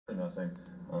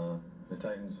The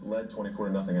Titans led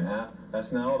 24-0 at half.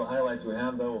 That's now all the highlights we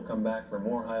have, though. We'll come back for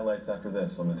more highlights after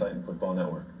this on the Titan Football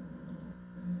Network.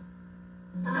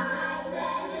 I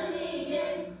pledge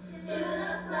allegiance to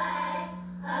the flag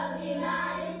of the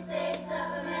United States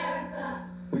of America.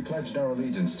 We pledged our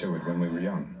allegiance to it when we were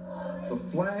young. The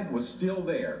flag was still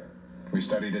there. We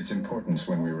studied its importance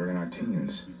when we were in our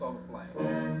teens. We saw the flag.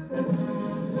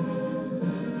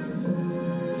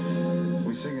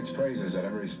 We sing its praises at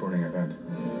every sporting event.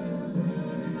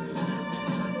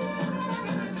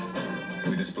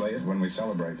 We display it when we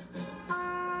celebrate.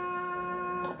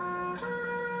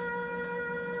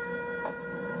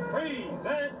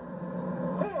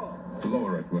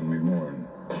 Lower it when we mourn.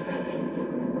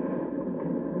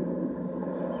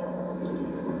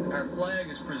 Our flag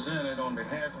is presented on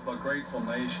behalf of a grateful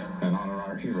nation. And honor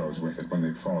our heroes with it when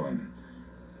they've fallen.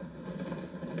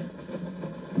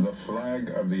 The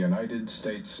flag of the United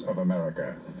States of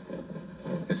America.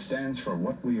 It stands for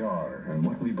what we are and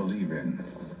what we believe in.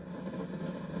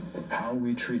 How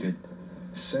we treat it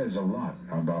says a lot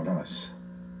about us.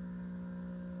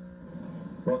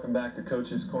 Welcome back to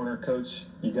Coach's Corner. Coach,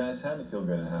 you guys had to feel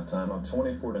good at halftime. Up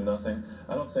 24-0.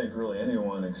 I don't think really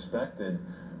anyone expected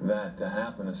that to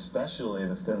happen, especially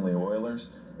the Findlay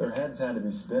Oilers. Their heads had to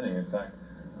be spinning. In fact,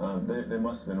 they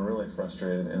must have been really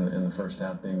frustrated in the first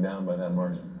half, being down by that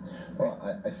margin. Well,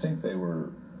 I think they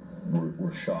were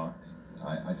shocked.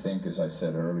 I think, as I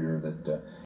said earlier, that